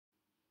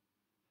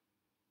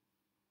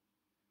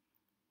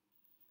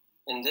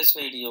In this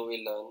video,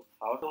 we'll learn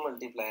how to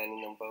multiply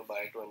any number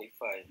by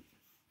 25.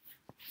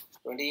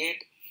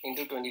 28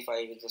 into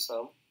 25 is the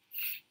sum.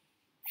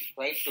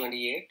 Write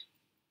 28,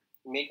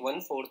 make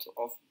 1/4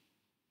 of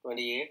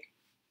 28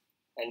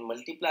 and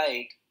multiply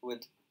it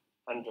with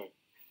 100.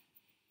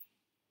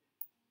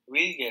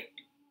 We'll get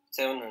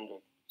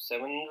 700.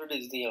 700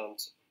 is the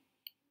answer.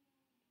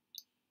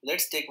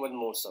 Let's take one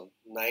more sum.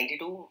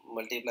 92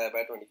 multiply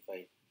by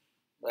 25.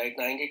 Write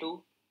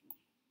 92,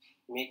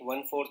 make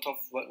 1/4 of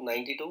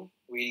 92,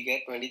 we'll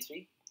get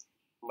 23.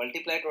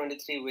 Multiply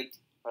 23 with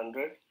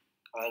 100,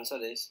 answer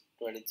is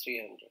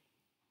 2300.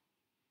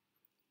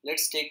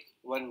 Let's take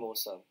one more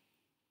sum.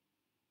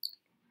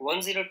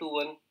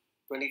 1021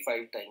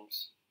 25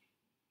 times.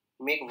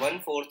 Make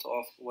 1/4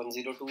 of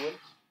 1021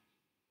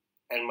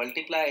 and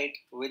multiply it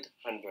with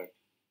 100.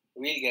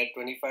 We'll get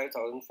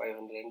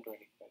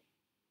 25,525.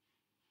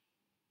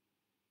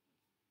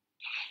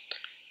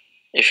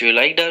 If you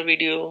liked our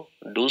video,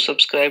 do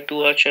subscribe to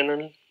our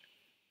channel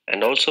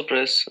and also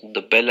press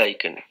the bell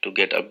icon to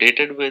get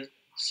updated with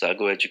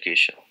Sago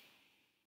Education.